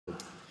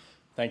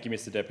Thank you,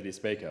 Mr Deputy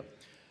Speaker.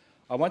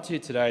 I want to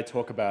today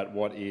talk about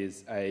what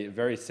is a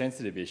very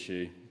sensitive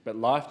issue, but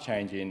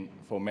life-changing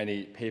for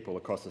many people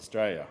across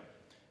Australia: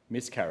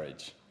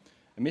 miscarriage.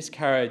 A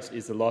miscarriage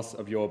is the loss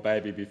of your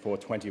baby before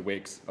 20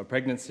 weeks of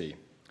pregnancy.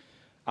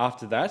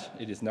 After that,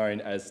 it is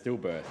known as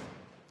stillbirth.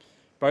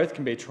 Both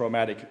can be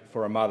traumatic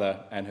for a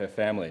mother and her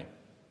family.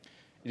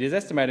 It is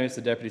estimated,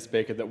 Mr Deputy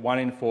Speaker, that 1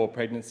 in 4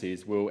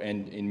 pregnancies will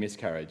end in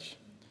miscarriage.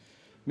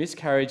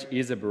 Miscarriage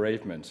is a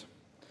bereavement.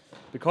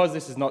 Because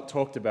this is not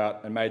talked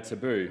about and made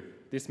taboo,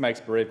 this makes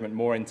bereavement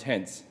more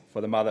intense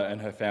for the mother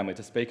and her family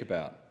to speak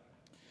about.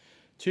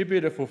 Too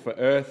Beautiful for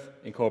Earth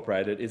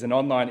Incorporated is an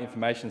online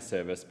information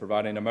service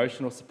providing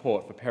emotional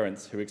support for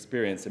parents who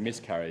experience a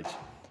miscarriage,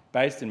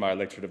 based in my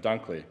electorate of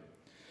Dunkley.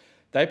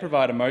 They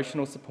provide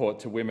emotional support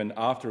to women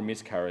after a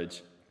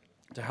miscarriage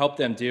to help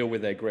them deal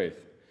with their grief,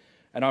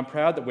 and I'm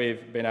proud that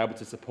we've been able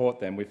to support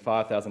them with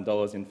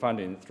 $5,000 in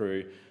funding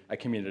through a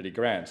community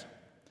grant.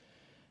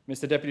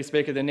 Mr Deputy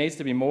Speaker, there needs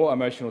to be more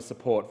emotional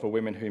support for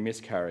women who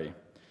miscarry,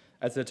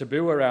 as the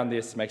taboo around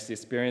this makes the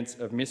experience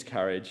of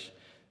miscarriage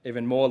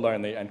even more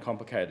lonely and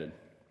complicated.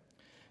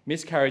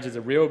 Miscarriage is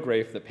a real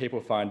grief that people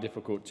find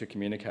difficult to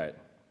communicate.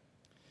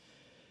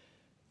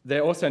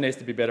 There also needs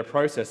to be better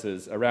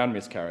processes around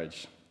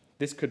miscarriage.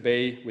 This could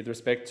be with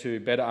respect to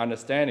better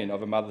understanding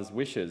of a mother's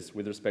wishes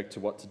with respect to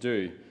what to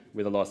do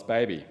with a lost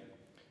baby.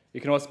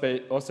 It can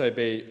also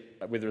be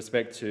with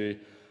respect to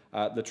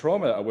the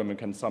trauma a woman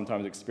can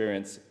sometimes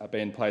experience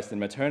being placed in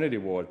maternity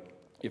ward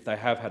if they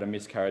have had a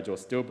miscarriage or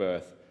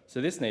stillbirth, so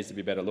this needs to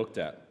be better looked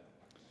at.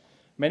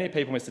 Many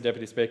people, Mr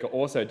Deputy Speaker,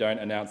 also don't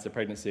announce their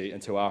pregnancy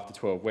until after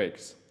 12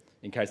 weeks,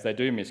 in case they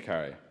do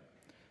miscarry.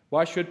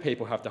 Why should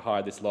people have to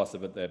hide this loss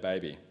of their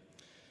baby?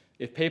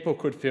 If people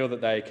could feel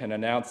that they can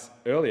announce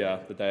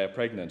earlier that they are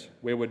pregnant,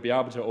 we would be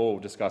able to all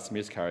discuss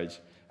miscarriage,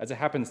 as it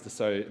happens to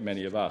so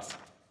many of us.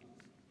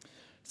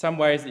 Some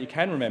ways that you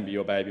can remember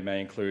your baby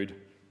may include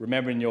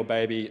remembering your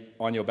baby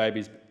on your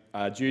baby's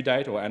due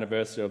date or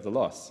anniversary of the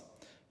loss,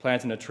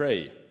 planting a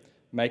tree,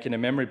 making a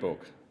memory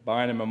book,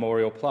 buying a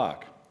memorial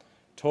plaque,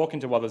 talking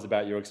to others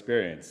about your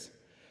experience,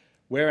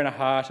 wearing a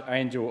heart,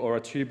 angel or a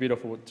Too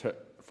Beautiful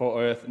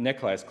for Earth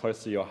necklace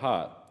close to your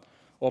heart,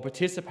 or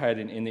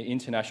participating in the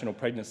International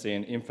Pregnancy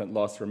and Infant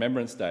Loss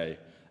Remembrance Day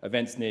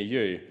events near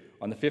you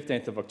on the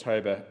 15th of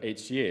October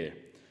each year,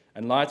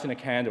 and lighting a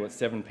candle at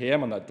 7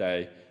 p.m. on that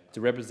day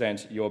to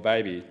represent your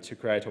baby to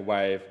create a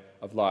wave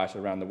of light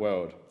around the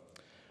world.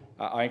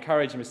 I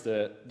encourage,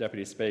 Mr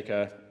Deputy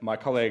Speaker, my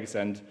colleagues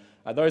and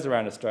those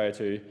around Australia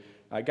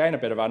to gain a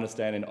better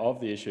understanding of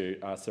the issue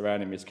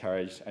surrounding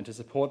miscarriage and to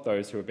support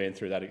those who have been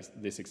through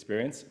this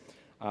experience.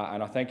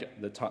 And I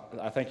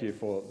thank you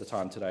for the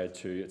time today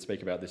to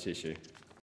speak about this issue.